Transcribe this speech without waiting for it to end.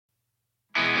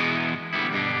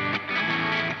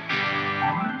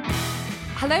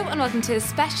Hello and welcome to a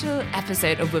special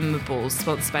episode of Women with Balls,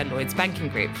 sponsored by Lloyds Banking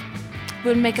Group.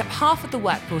 Women make up half of the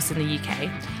workforce in the UK,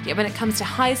 yet when it comes to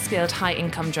high-skilled,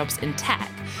 high-income jobs in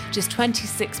tech, just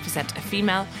 26% are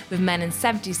female, with men in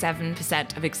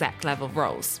 77% of exec-level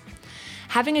roles.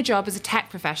 Having a job as a tech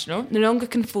professional no longer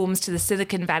conforms to the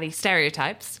Silicon Valley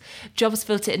stereotypes. Jobs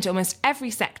filter into almost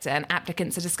every sector, and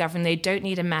applicants are discovering they don't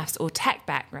need a maths or tech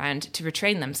background to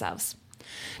retrain themselves.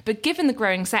 But given the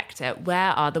growing sector,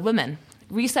 where are the women?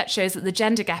 Research shows that the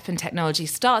gender gap in technology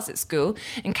starts at school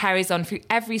and carries on through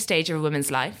every stage of a woman's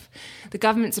life. The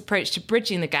government's approach to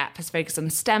bridging the gap has focused on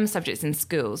STEM subjects in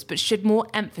schools, but should more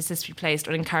emphasis be placed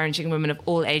on encouraging women of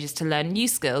all ages to learn new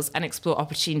skills and explore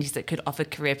opportunities that could offer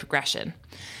career progression?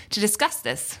 To discuss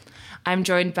this, I'm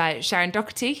joined by Sharon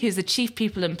Doherty, who's the Chief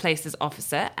People and Places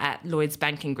Officer at Lloyds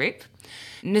Banking Group,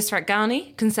 Nusrat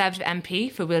Ghani, Conservative MP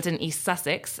for Wealdon East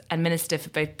Sussex and Minister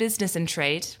for both Business and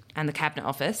Trade and the Cabinet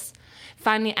Office.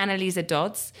 Finally, Annalisa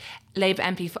Dodds, Labour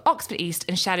MP for Oxford East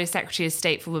and Shadow Secretary of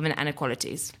State for Women and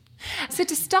Equalities. So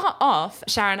to start off,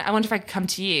 Sharon, I wonder if I could come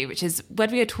to you, which is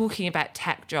when we are talking about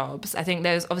tech jobs, I think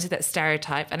there's obviously that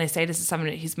stereotype, and I say this as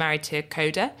someone who's married to a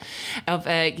coder, of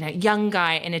a young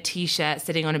guy in a T-shirt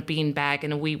sitting on a beanbag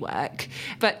in a WeWork.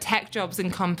 But tech jobs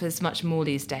encompass much more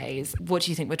these days. What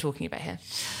do you think we're talking about here?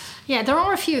 Yeah, there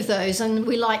are a few of those and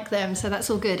we like them, so that's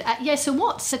all good. So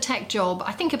what's a tech job?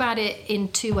 I think about it in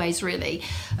two ways, really.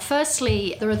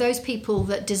 Firstly, there are those people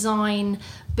that design,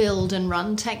 build and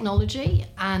run technology,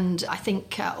 and I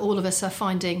think all of us are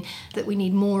finding that we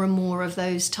need more and more of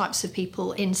those types of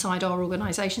people inside our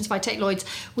organisations. If I take Lloyds,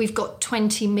 we've got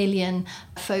 20 million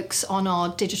folks on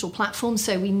our digital platform,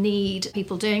 so we need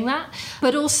people doing that.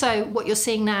 But also what you're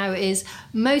seeing now is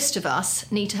most of us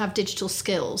need to have digital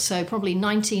skills, so probably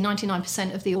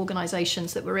 99% of the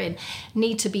organisations that we're in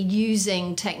need to be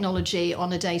using technology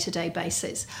on a day-to-day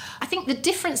basis. I think the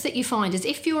difference that you find is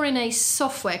if you're in a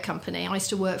software company, I used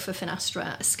to work for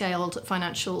Finastra, a scaled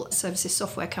financial services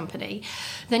software company,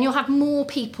 then you'll have more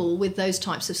people with those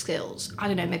types of skills. I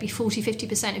don't know, maybe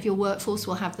 40-50% of your workforce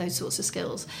will have those sorts of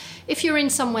skills. If you're in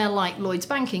somewhere like Lloyds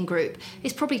Banking Group,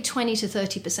 it's probably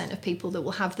 20-30% of people that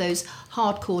will have those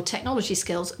hardcore technology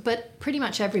skills, but pretty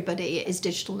much everybody is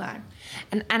digital now.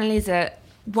 And Annalisa,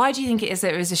 why do you think it is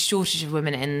that there is a shortage of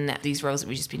women in these roles that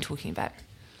we've just been talking about?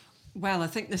 Well, I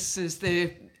think this is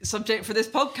the subject for this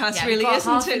podcast, really,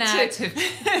 isn't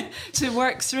it? To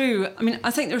work through. I mean,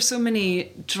 I think there are so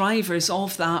many drivers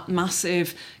of that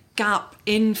massive gap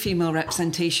in female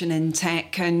representation in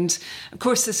tech. And of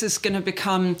course, this is going to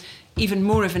become even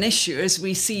more of an issue as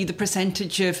we see the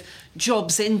percentage of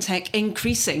jobs in tech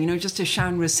increasing. Just as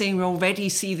Sharon was saying, we already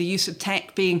see the use of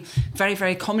tech being very,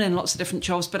 very common in lots of different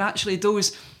jobs, but actually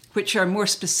those which are more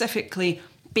specifically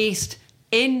based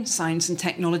in science and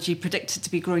technology predicted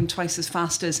to be growing twice as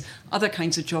fast as other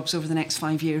kinds of jobs over the next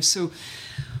 5 years. So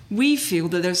we feel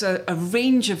that there's a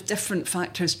range of different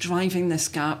factors driving this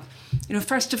gap.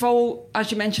 First of all,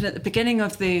 as you mentioned at the beginning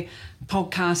of the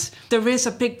podcast, there is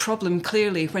a big problem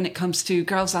clearly when it comes to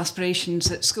girls'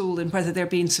 aspirations at school and whether they're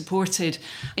being supported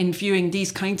in viewing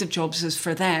these kinds of jobs as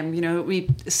for them. We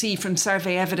see from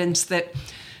survey evidence that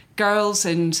girls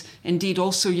and indeed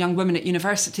also young women at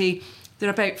university, they're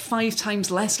about 5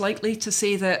 times less likely to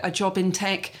say that a job in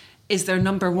tech is their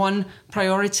number one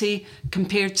priority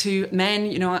compared to men,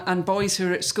 and boys who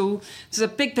are at school. There's a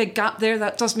big, big gap there.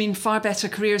 That does mean far better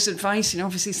careers advice,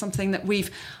 obviously something that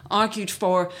we've argued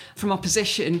for from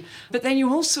opposition. But then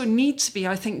you also need to be,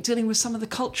 I think, dealing with some of the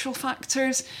cultural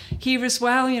factors here as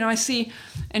well. I see,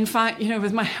 in fact,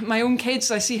 with my own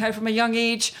kids, I see how from a young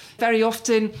age, very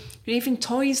often, even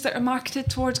toys that are marketed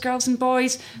towards girls and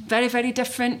boys, very, very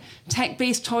different.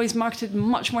 Tech-based toys marketed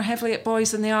much more heavily at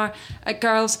boys than they are at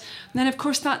girls. And then, of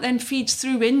course, that then feeds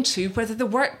through into whether the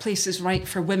workplace is right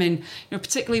for women,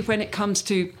 particularly when it comes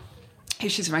to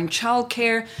issues around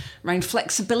childcare, around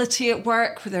flexibility at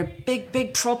work, where there are big,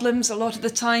 big problems a lot of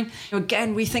the time.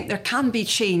 Again, we think there can be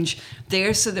change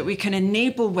there so that we can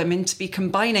enable women to be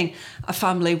combining a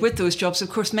family with those jobs. Of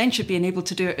course, men should be enabled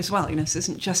to do it as well. This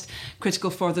isn't just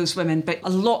critical for those women, but a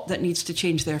lot that needs to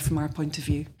change there from our point of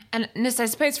view. And Nis, I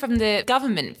suppose from the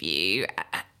government view,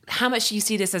 how much do you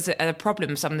see this as a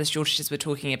problem, some of the shortages we're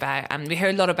talking about? We hear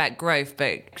a lot about growth,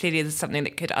 but clearly there's something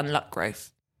that could unlock growth.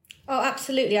 Oh,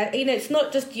 absolutely. It's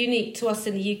not just unique to us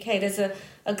in the UK. There's a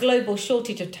global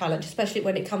shortage of talent, especially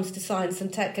when it comes to science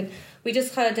and tech. And we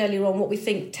just heard earlier on what we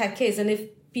think tech is. And if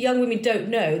young women don't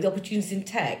know the opportunities in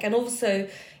tech, and also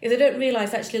if they don't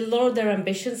realise actually a lot of their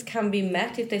ambitions can be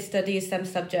met if they study a STEM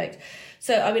subject.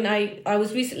 So, I mean, I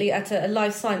was recently at a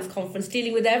life science conference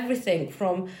dealing with everything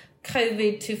from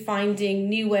COVID to finding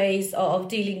new ways of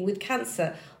dealing with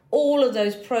cancer. All of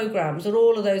those programs or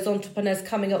all of those entrepreneurs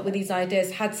coming up with these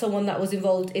ideas had someone that was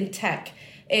involved in tech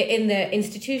in their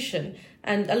institution.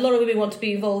 And a lot of women want to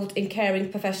be involved in caring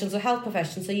professions or health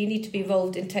professions, so you need to be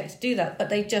involved in tech to do that, but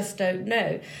they just don't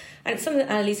know. And it's something that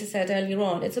Annalisa said earlier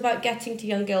on. It's about getting to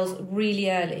young girls really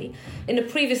early. In a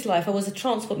previous life, I was a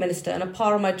transport minister, and a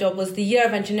part of my job was the Year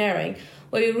of Engineering,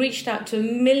 where we reached out to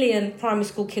 1 million primary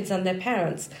school kids and their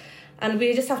parents. And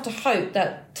we just have to hope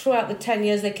that throughout the 10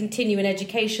 years they continue in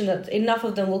education, that enough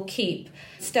of them will keep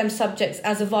STEM subjects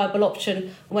as a viable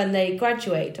option when they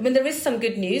graduate. I mean, there is some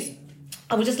good news.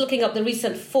 I was just looking up the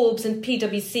recent Forbes and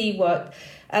PwC work,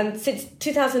 and since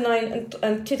 2009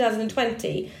 and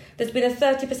 2020, there's been a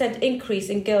 30% increase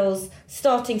in girls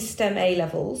starting STEM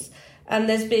A-levels, and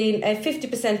there's been a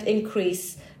 50%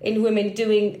 increase in women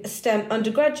doing STEM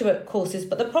undergraduate courses.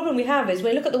 But the problem we have is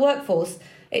when you look at the workforce,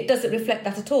 it doesn't reflect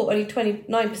that at all. Only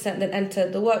 29% then enter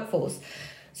the workforce.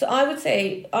 So I would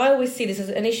say, I always see this as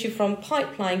an issue from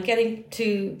pipeline, getting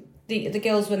to the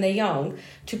girls when they're young,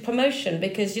 to promotion,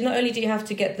 because not only do you have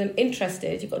to get them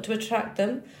interested, you've got to attract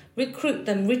them, recruit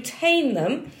them, retain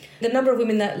them. The number of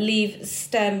women that leave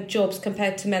STEM jobs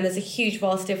compared to men, there's a huge,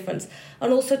 vast difference.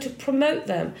 And also to promote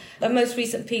them. A most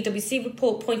recent PwC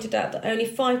report pointed out that only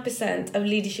 5% of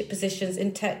leadership positions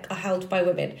in tech are held by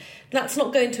women. That's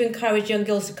not going to encourage young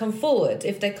girls to come forward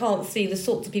if they can't see the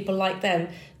sorts of people like them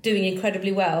doing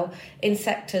incredibly well in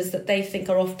sectors that they think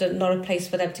are often not a place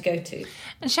for them to go to.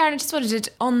 And Sharon, I just wanted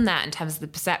to, on that in terms of the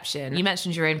perception, you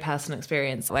mentioned your own personal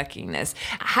experience working in this.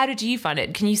 How did you find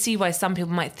it? Can you see why some people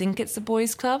might think it's a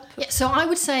boys' club? Yeah, so I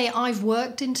would say I've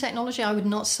worked in technology. I would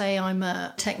not say I'm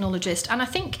a technologist. And I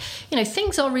think,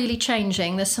 things are really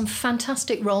changing. There's some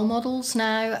fantastic role models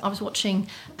now. I was watching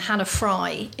Hannah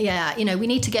Fry. Yeah, we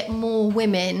need to get more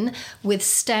women with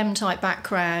STEM-type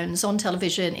backgrounds on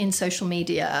television, in social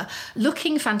media,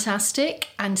 looking fantastic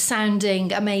and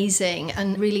sounding amazing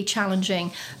and really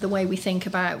challenging the way we think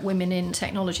about women in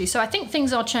technology. So I think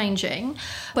things are changing,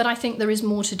 but I think there is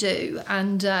more to do.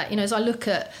 And, as I look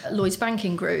at Lloyds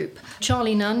Banking Group,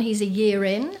 Charlie Nunn, he's a year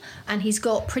in, and he's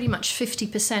got pretty much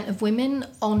 50% of women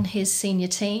on his senior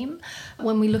team.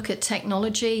 When we look at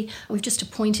technology, we've just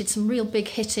appointed some real big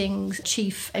hitting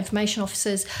chief information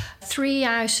officers. 3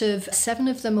 out of 7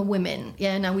 of them are women.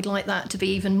 Yeah, now we'd like that to be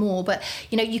even more. But,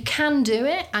 you can do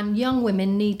it, and young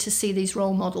women need to see these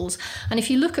role models. And if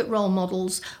you look at role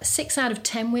models, 6 out of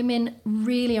 10 women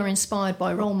really are inspired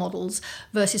by role models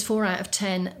versus 4 out of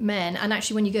 10 men. And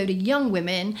actually, when you go to young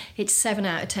women, it's 7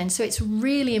 out of 10. So it's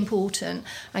really important,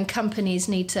 and companies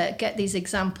need to get these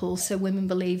examples so women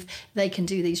believe they can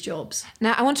do these jobs.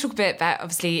 Now, I want to talk a bit about,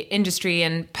 obviously, industry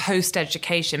and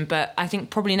post-education, but I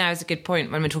think probably now is a good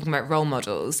point when we're talking about role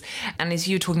models. And as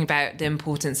you were talking about the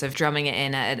importance of drumming it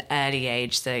in at an early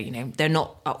age, so, they're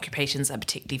not occupations that are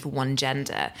particularly for one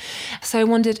gender. So I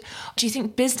wondered, do you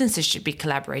think businesses should be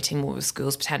collaborating more with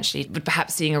schools potentially? Would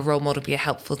perhaps seeing a role model be a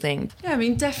helpful thing? Yeah,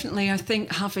 definitely. I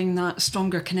think having that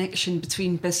stronger connection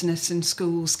between business and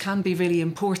schools can be really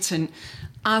important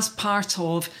as part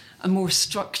of a more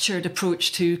structured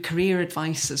approach to career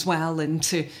advice as well, and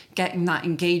to getting that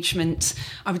engagement.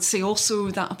 I would say also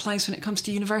that applies when it comes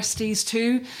to universities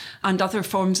too, and other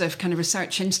forms of kind of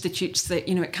research institutes, that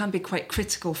it can be quite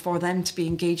critical for them to be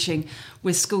engaging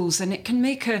with schools, and it can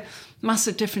make a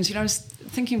massive difference. I was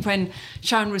thinking when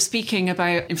Sharon was speaking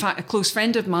about, in fact, a close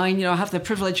friend of mine, I have the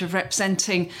privilege of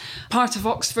representing part of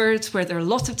Oxford where there are a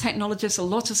lot of technologists, a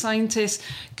lot of scientists.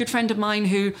 A good friend of mine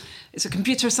who is a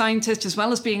computer scientist as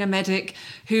well as being a medic,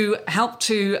 who helped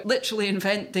to literally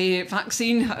invent the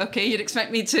vaccine. Okay, you'd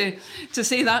expect me to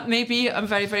say that. Maybe I'm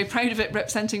very, very proud of it,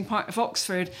 representing part of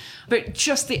Oxford. But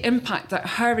just the impact that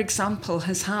her example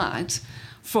has had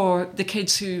for the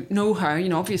kids who know her,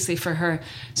 obviously for her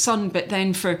son, but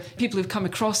then for people who've come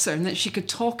across her, and that she could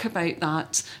talk about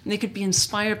that and they could be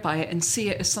inspired by it and see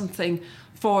it as something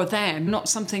for them, not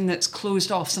something that's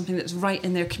closed off, something that's right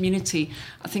in their community,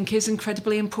 I think is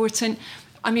incredibly important.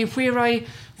 Where I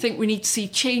think we need to see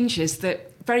changes, that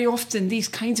very often these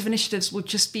kinds of initiatives will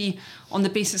just be on the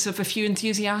basis of a few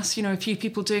enthusiasts, a few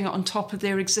people doing it on top of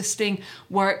their existing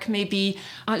work. Maybe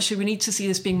actually we need to see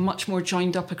this being much more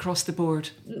joined up across the board.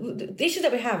 The issue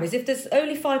that we have is if there's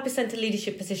only 5% of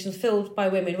leadership positions filled by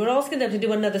women, we're asking them to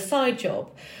do another side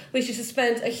job, which is to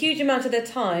spend a huge amount of their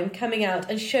time coming out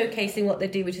and showcasing what they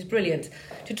do, which is brilliant,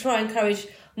 to try and encourage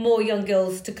more young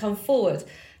girls to come forward.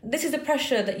 This is the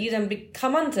pressure that you then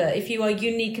come under if you are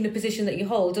unique in the position that you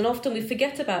hold, and often we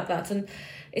forget about that. And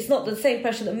it's not the same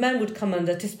pressure that men would come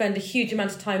under to spend a huge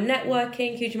amount of time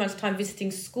networking, huge amount of time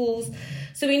visiting schools.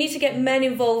 So we need to get men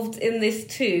involved in this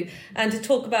too, and to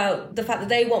talk about the fact that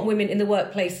they want women in the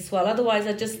workplace as well. Otherwise,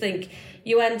 I just think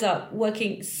you end up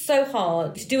working so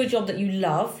hard to do a job that you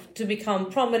love, to become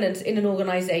prominent in an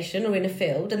organisation or in a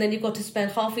field, and then you've got to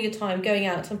spend half of your time going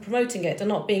out and promoting it and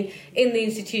not being in the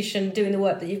institution doing the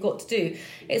work that you've got to do.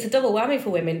 It's a double whammy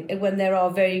for women when there are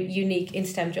very unique in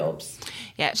STEM jobs.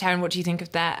 Yeah, Sharon, what do you think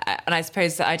of that? And I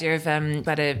suppose the idea of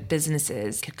whether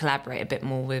businesses could collaborate a bit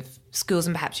more with schools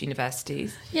and perhaps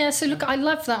universities. Yeah, so look, I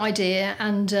love that idea,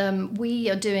 and we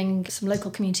are doing some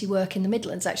local community work in the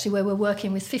Midlands, actually, where we're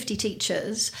working with 50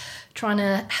 teachers, trying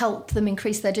to help them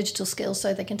increase their digital skills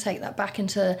so they can take that back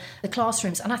into the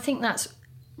classrooms. And I think that's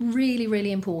really,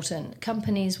 really important.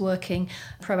 Companies working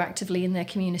proactively in their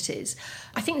communities.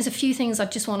 I think there's a few things I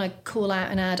just want to call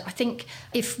out and add. I think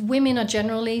if women are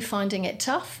generally finding it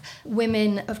tough,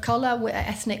 women of colour,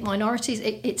 ethnic minorities,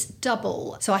 it's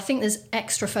double. So I think there's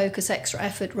extra focus, extra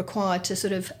effort required to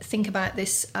sort of think about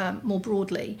this more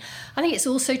broadly. I think it's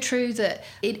also true that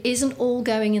it isn't all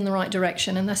going in the right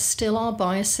direction, and there still are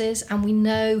biases, and we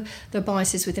know there are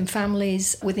biases within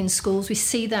families, within schools. We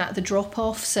see that, the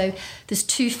drop-off. So there's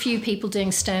too few people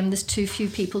doing STEM, there's too few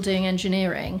people doing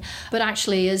engineering. But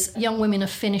actually, as young women are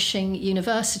finishing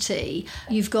university,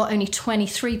 you've got only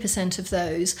 23% of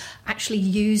those actually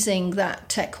using that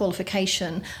tech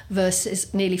qualification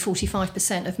versus nearly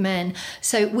 45% of men.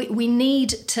 So we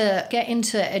need to get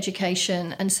into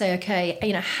education and say, okay,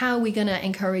 how are we going to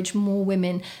encourage more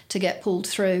women to get pulled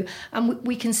through? And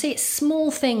we can see it's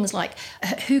small things like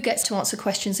who gets to answer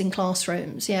questions in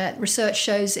classrooms. Yeah, research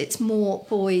shows it's more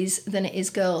boys than it is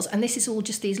girls. And this is all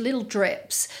just these little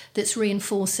drips that's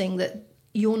reinforcing that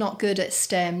you're not good at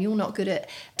STEM, you're not good at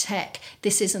tech,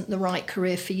 this isn't the right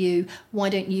career for you. Why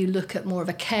don't you look at more of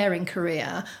a caring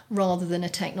career rather than a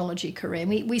technology career?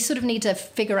 We sort of need to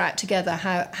figure out together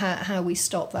how we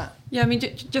stop that. Yeah, I mean,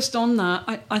 just on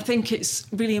that, I think it's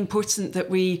really important that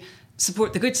we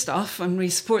support the good stuff and we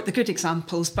support the good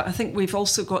examples, but I think we've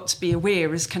also got to be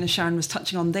aware, as kind of Sharon was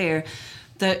touching on there,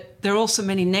 that there are also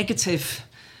many negative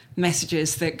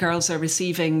messages that girls are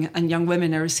receiving and young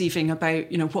women are receiving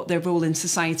about, what their role in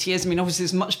society is. I mean, obviously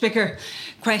it's a much bigger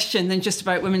question than just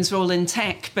about women's role in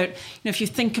tech, but if you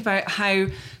think about how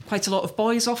quite a lot of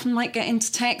boys often might get into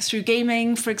tech through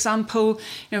gaming, for example.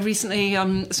 Recently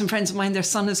some friends of mine, their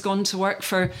son has gone to work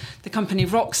for the company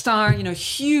Rockstar,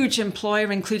 huge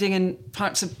employer, including in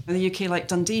parts of the UK like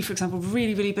Dundee, for example,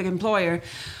 really, really big employer.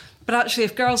 But actually,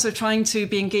 if girls are trying to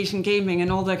be engaged in gaming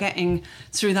and all they're getting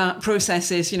through that process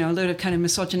is, a load of kind of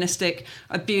misogynistic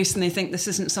abuse and they think this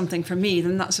isn't something for me,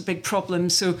 then that's a big problem.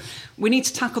 So we need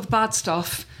to tackle the bad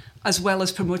stuff as well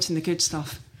as promoting the good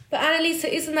stuff. But Annalisa,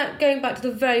 isn't that going back to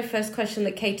the very first question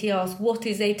that Katie asked, what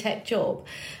is a tech job?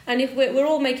 And if we're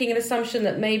all making an assumption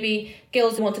that maybe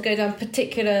girls want to go down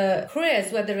particular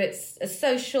careers, whether it's a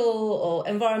social or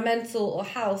environmental or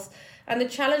health, and the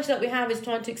challenge that we have is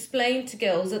trying to explain to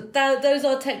girls that those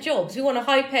are tech jobs. We want a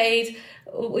high-paid,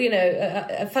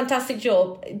 a fantastic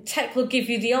job. Tech will give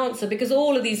you the answer, because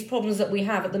all of these problems that we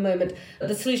have at the moment,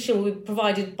 the solution will be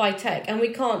provided by tech, and we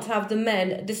can't have the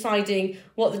men deciding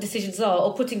what the decisions are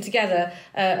or putting together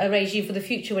a regime for the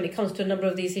future when it comes to a number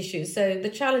of these issues. So the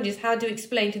challenge is how to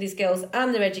explain to these girls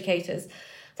and their educators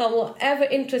that whatever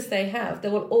interest they have,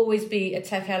 there will always be a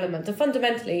tech element. And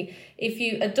fundamentally, if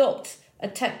you adopt a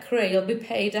tech career, you'll be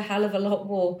paid a hell of a lot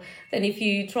more than if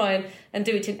you try and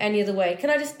do it in any other way.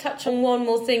 Can I just touch on one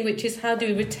more thing, which is how do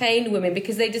we retain women?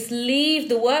 Because they just leave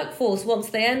the workforce once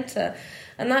they enter.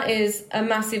 And that is a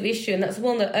massive issue. And that's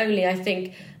one that only, I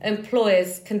think,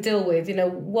 employers can deal with.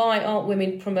 Why aren't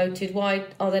women promoted? Why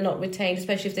are they not retained,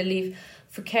 especially if they leave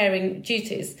for caring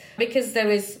duties? Because there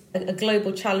is a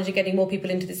global challenge of getting more people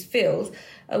into this field.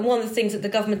 And one of the things that the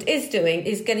government is doing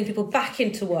is getting people back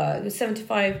into work.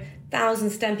 75,000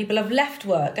 STEM people have left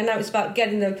work, and now it's about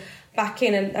getting them back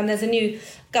in. And there's a new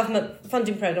government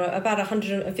funding programme, about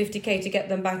 150k to get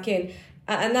them back in.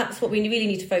 And that's what we really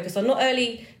need to focus on. Not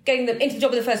only getting them into the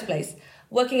job in the first place,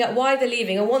 working out why they're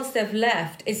leaving, and once they've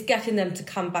left, is getting them to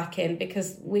come back in,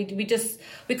 because we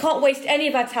can't waste any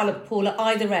of our talent pool at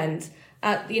either end.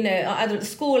 Either at the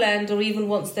school end or even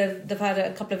once they've had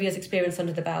a couple of years' experience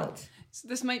under the belt. So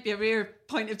this might be a rare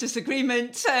point of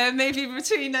disagreement, maybe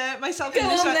between myself and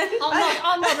Nisha.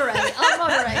 I'll moderate.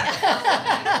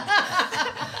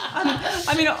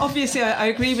 I mean, obviously, I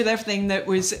agree with everything that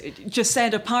was just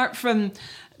said, apart from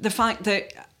the fact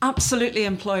that absolutely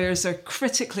employers are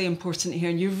critically important here,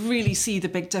 and you really see the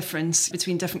big difference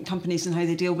between different companies and how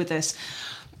they deal with this.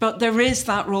 But there is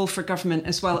that role for government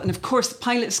as well. And of course, the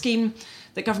pilot scheme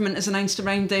that government has announced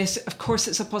around this, of course,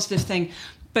 it's a positive thing.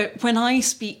 But when I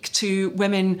speak to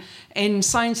women in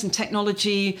science and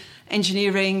technology,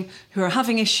 engineering, who are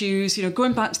having issues,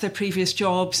 going back to their previous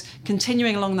jobs,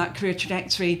 continuing along that career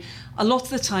trajectory, a lot of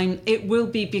the time it will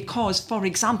be because, for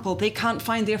example, they can't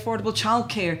find the affordable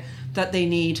childcare that they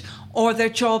need, or their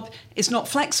job is not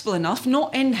flexible enough,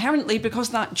 not inherently because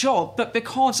of that job, but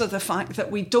because of the fact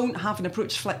that we don't have an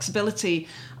approach to flexibility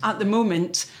at the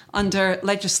moment under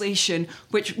legislation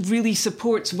which really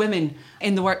supports women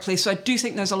in the workplace. So I do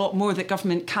think there's a lot more that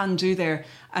government can do there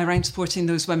around supporting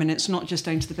those women. It's not just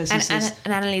down to the businesses.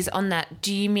 And Annalise, on that,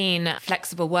 do you mean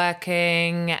flexible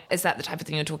working? Is that the type of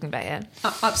thing you're talking about here?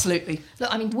 Absolutely.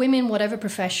 Look, I mean, women, whatever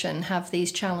profession, have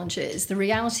these challenges. The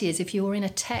reality is if you're in a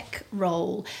tech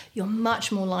role, you're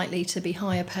much more likely to be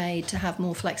higher paid, to have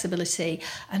more flexibility,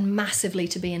 and massively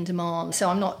to be in demand. So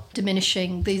I'm not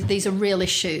diminishing, these are real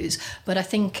issues, but I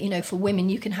think, for women,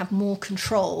 you can have more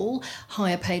control,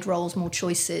 higher paid roles, more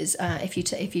choices if you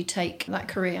take that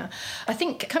career. I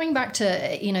think coming back to,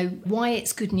 why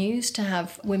it's good news to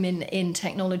have women in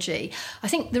technology, I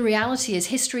think the reality is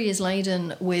history is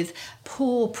laden with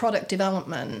poor product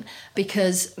development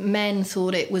because men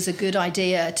thought it was a good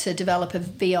idea to develop a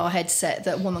VR headset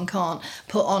that a woman can't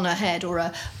put on her head, or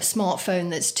a smartphone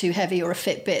that's too heavy, or a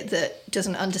Fitbit that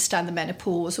doesn't understand the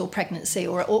menopause or pregnancy,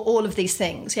 or all of these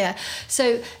things. Yeah.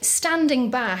 So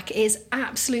standing back is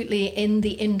absolutely in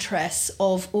the interests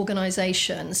of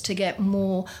organisations to get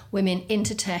more women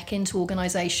into tech, into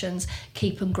organisations,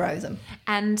 keep and grow them.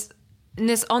 And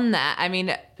this on that, I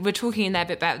mean, we're talking in there a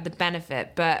bit about the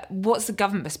benefit, but what's the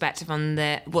government perspective on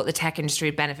what the tech industry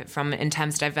would benefit from in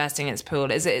terms of diversity in its pool?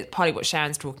 Is it partly what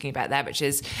Sharon's talking about there, which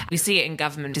is we see it in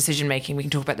government decision making. We can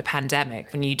talk about the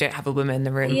pandemic when you don't have a woman in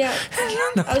the room. Yeah,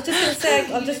 I was just going to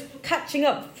say, I'm just catching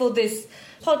up for this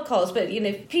podcast, but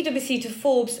PwC to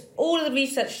Forbes, all of the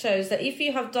research shows that if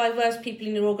you have diverse people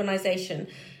in your organisation,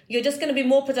 you're just going to be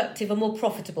more productive and more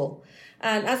profitable.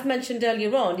 And as mentioned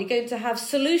earlier on, you're going to have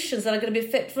solutions that are going to be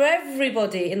fit for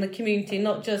everybody in the community,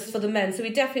 not just for the men. So we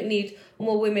definitely need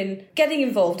more women getting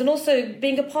involved and also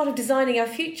being a part of designing our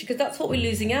future, because that's what we're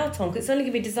losing out on, because it's only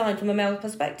going to be designed from a male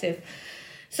perspective.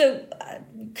 So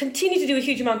continue to do a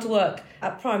huge amount of work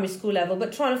at primary school level,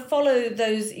 but trying to follow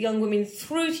those young women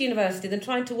through to university, then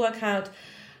trying to work out,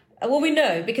 well, we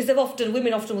know, because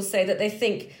women often will say that they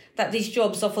think that these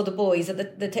jobs are for the boys,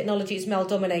 that the technology is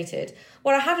male-dominated.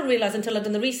 What I haven't realised until I've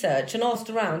done the research and asked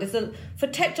around is that for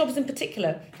tech jobs in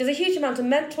particular, there's a huge amount of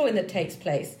mentoring that takes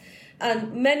place.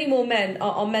 And many more men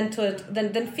are mentored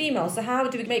than females. So how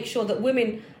do we make sure that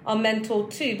women are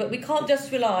mentored too? But we can't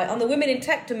just rely on the women in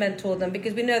tech to mentor them,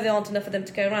 because we know there aren't enough of them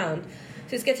to go around.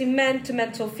 So it's getting men to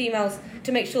mentor females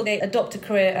to make sure they adopt a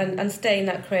career and stay in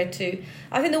that career too.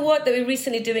 I think the work that we're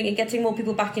recently doing in getting more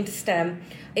people back into STEM,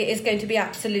 it is going to be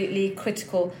absolutely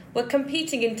critical. We're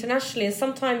competing internationally, and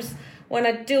sometimes when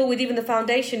I deal with even the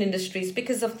foundation industries,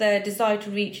 because of their desire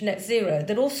to reach net zero,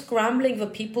 they're all scrambling for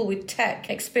people with tech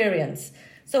experience.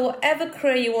 So whatever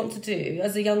career you want to do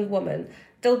as a young woman,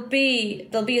 there'll be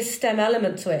a STEM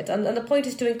element to it. And the point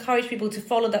is to encourage people to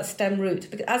follow that STEM route.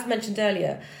 Because as mentioned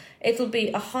earlier, it'll be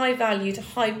a high-valued,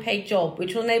 high-paid job,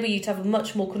 which will enable you to have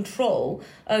much more control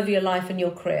over your life and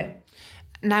your career.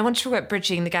 Now, I want to talk about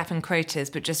bridging the gap in quotas,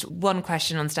 but just one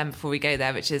question on STEM before we go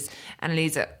there, which is,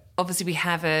 Annalise, obviously we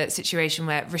have a situation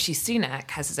where Rishi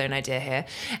Sunak has his own idea here,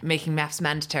 making maths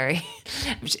mandatory,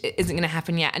 which isn't going to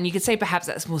happen yet. And you could say perhaps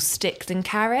that's more stick than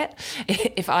carrot,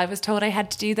 if I was told I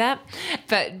had to do that.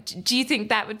 But do you think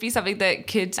that would be something that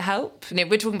could help? We're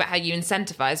talking about how you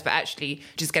incentivise, but actually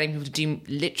just getting people to do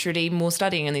literally more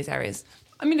studying in these areas.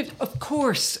 I mean, of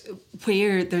course,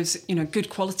 where there's, good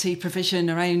quality provision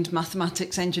around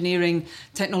mathematics, engineering,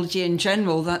 technology in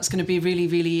general, that's going to be really,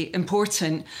 really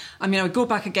important. I mean, I would go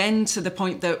back again to the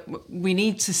point that we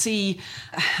need to see,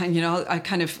 and, I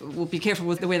kind of will be careful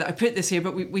with the way that I put this here,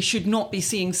 but we should not be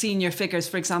seeing senior figures,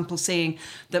 for example, saying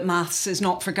that maths is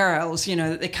not for girls,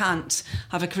 that they can't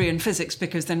have a career in physics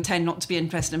because they tend not to be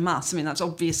interested in maths. I mean, that's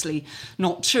obviously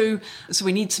not true. So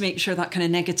we need to make sure that kind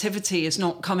of negativity is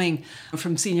not coming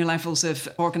from senior levels of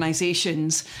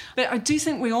organisations. But I do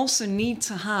think we also need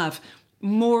to have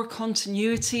more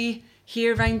continuity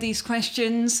here around these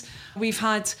questions. We've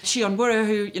had Sioan Bwrw,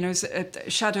 who, is a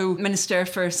shadow minister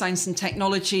for science and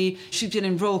technology. She's been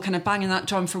in role kind of banging that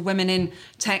drum for women in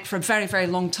tech for a very, very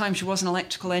long time. She was an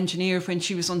electrical engineer when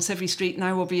she was on Civvy Street.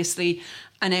 Now, obviously,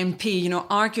 an MP,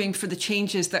 arguing for the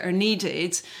changes that are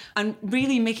needed and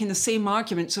really making the same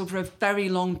arguments over a very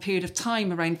long period of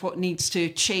time around what needs to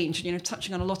change,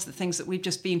 touching on a lot of the things that we've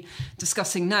just been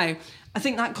discussing now. I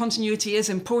think that continuity is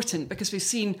important because we've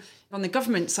seen on the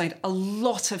government side a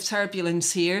lot of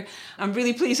turbulence here. I'm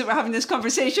really pleased that we're having this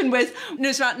conversation with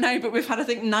Nusrat now, but we've had, I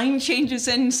think, 9 changes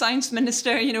in Science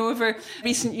Minister, over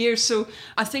recent years. So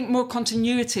I think more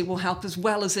continuity will help as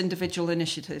well as individual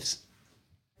initiatives.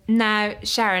 Now,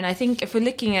 Sharon, I think if we're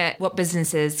looking at what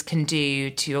businesses can do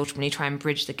to ultimately try and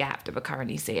bridge the gap that we're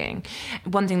currently seeing,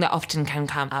 one thing that often can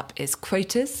come up is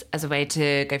quotas as a way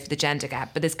to go for the gender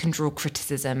gap, but this can draw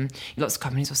criticism. Lots of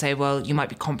companies will say, well, you might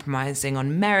be compromising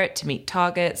on merit to meet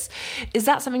targets. Is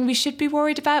that something we should be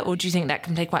worried about, or do you think that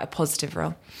can play quite a positive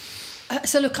role?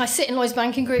 So look, I sit in Lloyds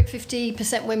Banking Group,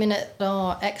 50% women at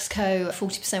our ExCo,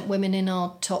 40% women in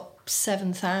our top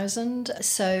 7,000.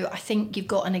 So I think you've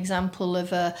got an example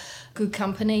of a good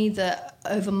company that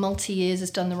over multi-years has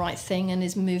done the right thing and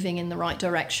is moving in the right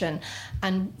direction.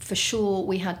 And for sure,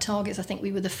 we had targets. I think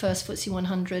we were the first FTSE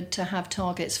 100 to have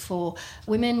targets for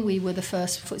women. We were the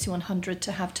first FTSE 100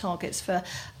 to have targets for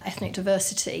ethnic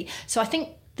diversity. So I think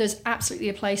there's absolutely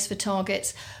a place for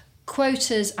targets.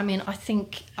 Quotas, I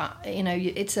think,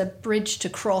 it's a bridge to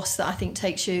cross that I think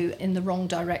takes you in the wrong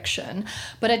direction.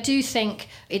 But I do think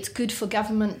it's good for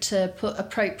government to put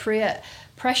appropriate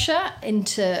pressure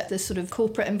into the sort of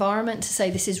corporate environment to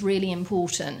say this is really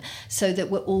important so that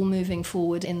we're all moving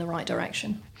forward in the right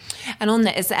direction. And on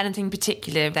that, is there anything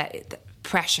particular that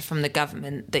pressure from the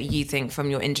government that you think from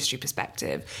your industry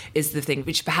perspective is the thing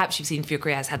which perhaps you've seen for your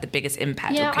career has had the biggest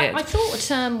impact? Yeah, I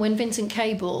thought when Vincent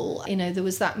Cable, there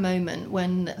was that moment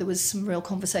when there was some real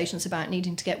conversations about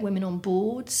needing to get women on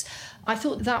boards. I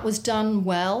thought that was done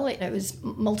well. It was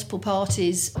multiple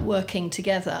parties working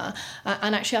together.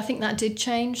 And actually, I think that did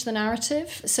change the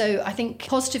narrative. So I think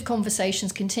positive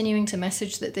conversations, continuing to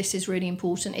message that this is really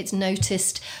important. It's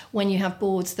noticed when you have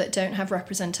boards that don't have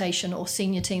representation or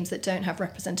senior teams that don't have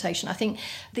representation. I think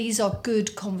these are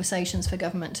good conversations for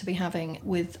government to be having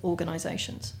with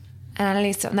organisations. And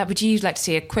Annalise, on that, would you like to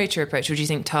see a quota approach, or do you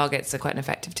think targets are quite an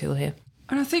effective tool here?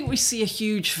 And I think we see a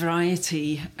huge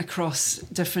variety across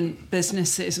different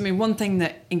businesses. One thing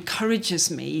that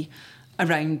encourages me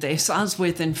around this, as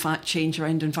with, in fact, change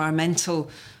around environmental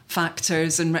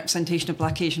factors and representation of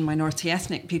Black, Asian, minority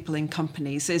ethnic people in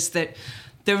companies, is that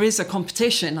there is a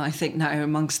competition, I think, now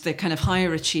amongst the kind of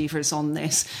higher achievers on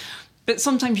this. But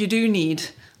sometimes you do need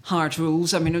hard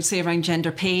rules. I would say around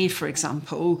gender pay, for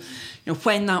example,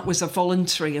 when that was a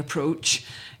voluntary approach,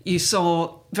 you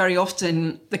saw very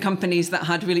often the companies that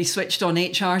had really switched on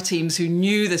HR teams who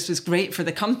knew this was great for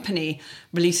the company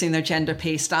releasing their gender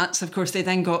pay stats. Of course, they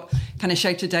then got kind of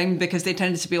shouted down because they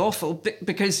tended to be awful,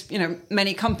 because,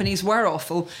 many companies were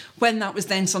awful. When that was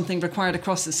then something required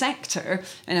across the sector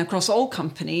and across all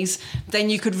companies,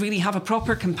 then you could really have a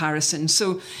proper comparison.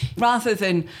 So rather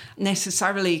than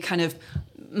necessarily kind of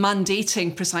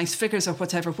mandating precise figures or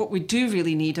whatever, what we do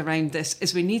really need around this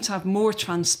is we need to have more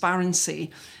transparency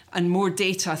and more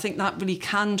data. I think that really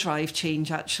can drive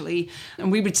change, actually. And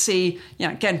we would say,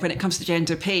 again, when it comes to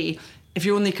gender pay, if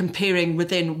you're only comparing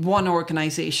within one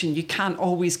organisation, you can't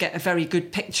always get a very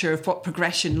good picture of what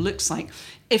progression looks like.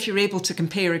 If you're able to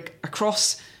compare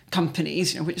across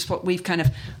companies, which is what we've kind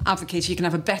of advocated, you can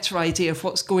have a better idea of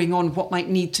what's going on, what might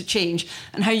need to change,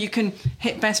 and how you can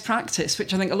hit best practice,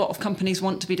 which I think a lot of companies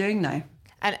want to be doing now.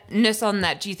 And Nus, on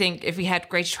that, do you think if we had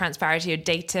greater transparency or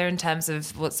data in terms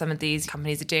of what some of these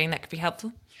companies are doing, that could be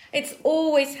helpful? It's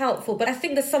always helpful, but I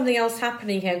think there's something else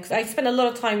happening here, because I spend a lot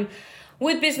of time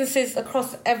with businesses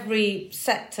across every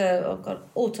sector,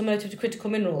 automotive to critical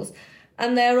minerals,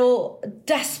 and they're all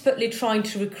desperately trying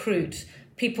to recruit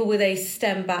people with a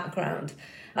STEM background.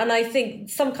 And I think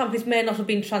some companies may not have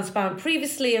been transparent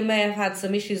previously and may have had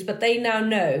some issues, but they now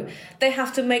know they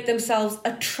have to make themselves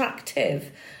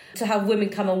attractive to have women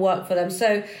come and work for them.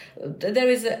 So there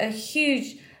is a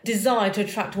huge desire to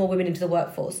attract more women into the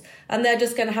workforce, and they're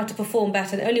just going to have to perform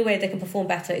better. The only way they can perform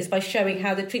better is by showing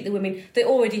how they treat the women they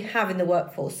already have in the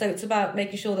workforce. So it's about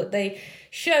making sure that they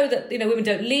show that women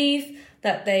don't leave,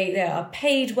 that they are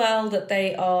paid well, that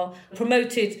they are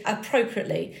promoted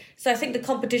appropriately. So I think the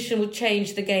competition will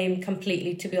change the game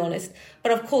completely, to be honest.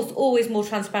 But of course, always more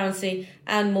transparency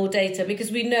and more data,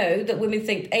 because we know that women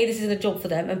think, A, this isn't a job for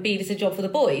them, and B, this is a job for the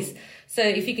boys. So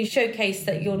if you can showcase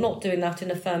that you're not doing that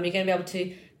in a firm, you're going to be able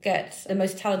to get the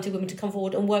most talented women to come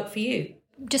forward and work for you.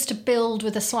 Just to build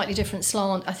with a slightly different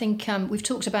slant, I think we've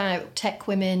talked about tech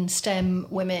women, STEM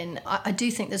women. I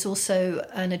do think there's also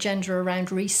an agenda around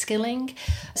reskilling.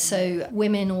 So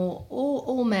women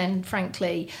or men,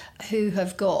 frankly, who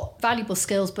have got valuable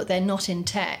skills, but they're not in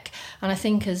tech. And I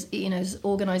think as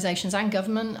organisations and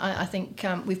government, I think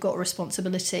we've got a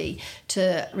responsibility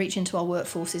to reach into our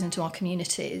workforces, into our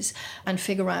communities, and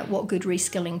figure out what good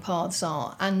reskilling paths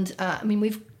are. And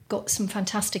we've got some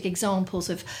fantastic examples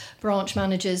of branch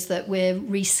managers that we're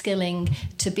reskilling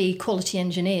to be quality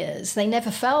engineers. They never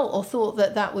felt or thought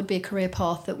that would be a career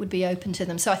path that would be open to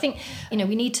them. So I think,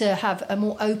 we need to have a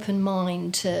more open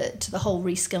mind to the whole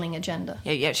reskilling agenda.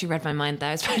 Yeah, you actually read my mind there.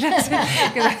 I was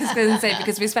going to say,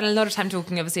 because we spent a lot of time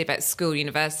talking, obviously, about school,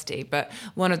 university, but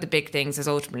one of the big things is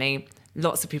ultimately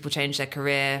lots of people change their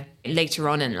career later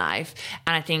on in life.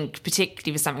 And I think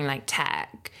particularly with something like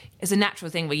tech, it's a natural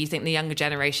thing where you think the younger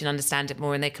generation understand it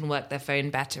more and they can work their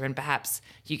phone better, and perhaps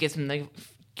you give them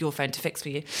your phone to fix for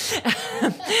you.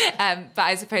 But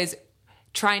I suppose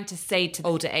trying to say to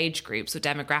older age groups or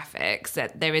demographics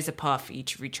that there is a path for you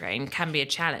to retrain can be a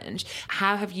challenge.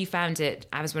 How have you found it,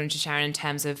 I was wondering to Sharon, in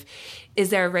terms of, is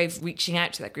there a way of reaching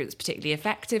out to that group that's particularly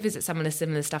effective? Is it some of the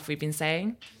similar stuff we've been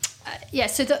saying?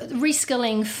 So the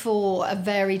reskilling for a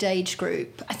varied age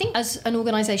group, I think as an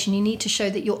organisation you need to show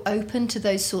that you're open to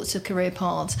those sorts of career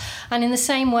paths. And in the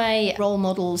same way, role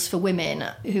models for women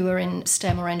who are in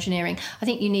STEM or engineering, I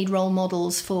think you need role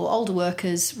models for older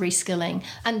workers reskilling.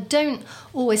 And don't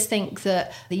always think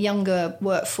that the younger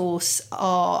workforce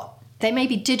they may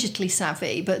be digitally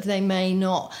savvy, but they may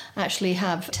not actually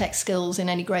have tech skills in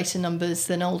any greater numbers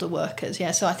than older workers.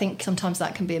 Yeah, so I think sometimes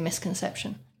that can be a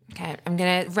misconception. Okay, I'm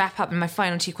going to wrap up with my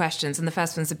final two questions, and the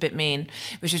first one's a bit mean,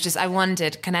 which was just, I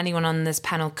wondered, can anyone on this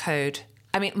panel code?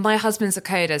 I mean, my husband's a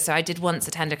coder, so I did once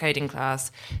attend a coding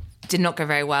class. Did not go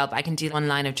very well, but I can do one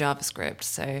line of JavaScript,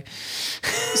 so...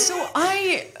 So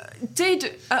I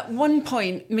did, at one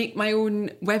point, make my own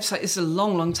website, this is a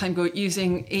long, long time ago,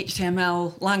 using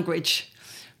HTML language.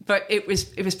 But it was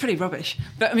pretty rubbish.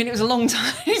 But, it was a long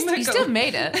time ago. You still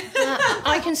made it.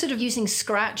 I can sort of, using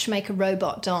Scratch, make a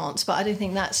robot dance, but I don't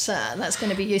think that's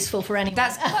going to be useful for anyone.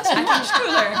 That's much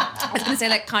cooler. I was going to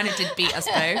say, kind of did beat us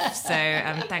both,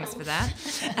 so thanks for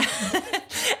that.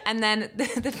 And then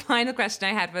the final question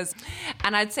I had was,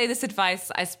 and I'd say this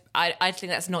advice, I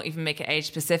think that's not even make it age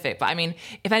specific, but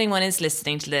if anyone is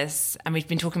listening to this, and we've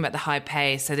been talking about the high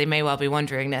pay, so they may well be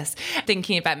wondering this,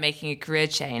 thinking about making a career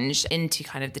change into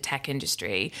kind of the tech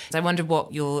industry. So I wonder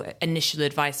what your initial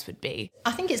advice would be.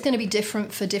 I think it's going to be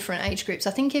different for different age groups.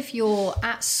 I think if you're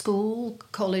at school,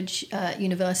 college,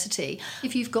 university,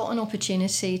 if you've got an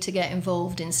opportunity to get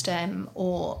involved in STEM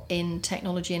or in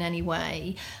technology in any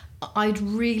way, I'd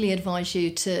really advise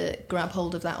you to grab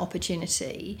hold of that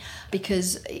opportunity,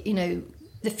 because,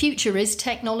 the future is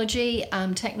technology.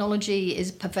 Technology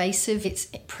is pervasive. It's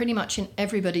pretty much in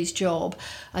everybody's job,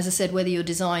 as I said, whether you're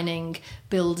designing,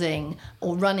 building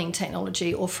or running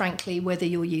technology, or frankly, whether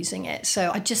you're using it.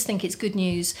 So I just think it's good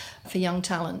news for young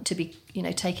talent to be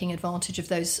taking advantage of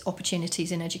those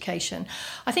opportunities in education.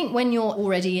 I think when you're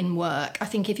already in work, I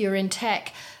think if you're in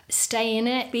tech, stay in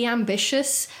it, be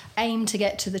ambitious, aim to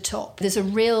get to the top. There's a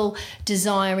real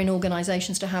desire in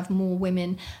organisations to have more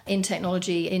women in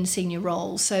technology in senior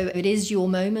roles. So it is your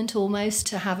moment almost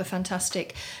to have a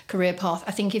fantastic career path.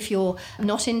 I think if you're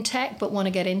not in tech but want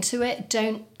to get into it,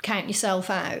 don't count yourself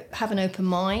out. Have an open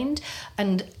mind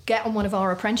and get on one of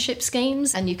our apprenticeship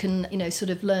schemes, and you can, sort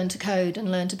of learn to code and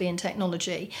learn to be in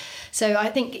technology. So I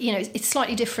think, it's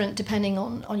slightly different depending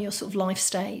on your sort of life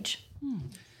stage.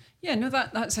 Yeah, no,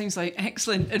 that sounds like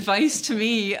excellent advice to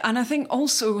me. And I think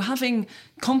also having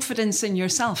confidence in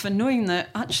yourself and knowing that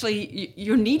actually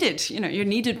you're needed, you're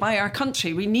needed by our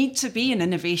country. We need to be an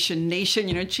innovation nation.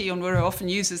 Chi Onwurah often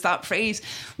uses that phrase.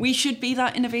 We should be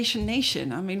that innovation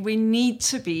nation. We need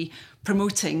to be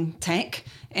promoting tech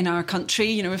in our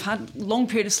country. We've had a long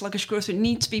period of sluggish growth. We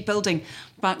need to be building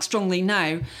back strongly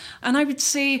now. And I would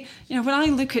say, when I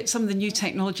look at some of the new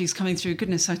technologies coming through,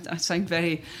 goodness, I sound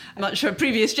very much a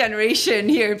previous generation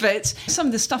here, but some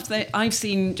of the stuff that I've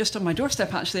seen just on my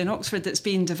doorstep actually in Oxford that's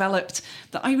being developed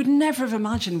that I would never have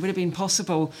imagined would have been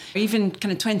possible even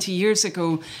kind of 20 years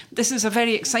ago. This is a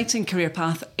very exciting career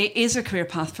path. It is a career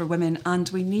path for women, and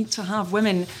we need to have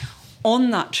women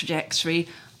on that trajectory.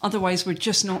 Otherwise, we're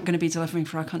just not going to be delivering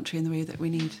for our country in the way that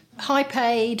we need. High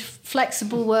paid,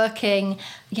 flexible working,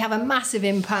 you have a massive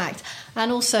impact.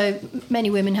 And also,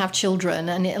 many women have children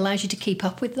and it allows you to keep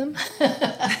up with them.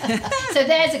 So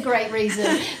there's a great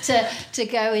reason to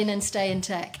go in and stay in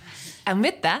tech. And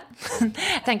with that,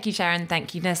 thank you, Sharon,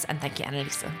 thank you, Ness, and thank you,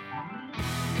 Annalisa.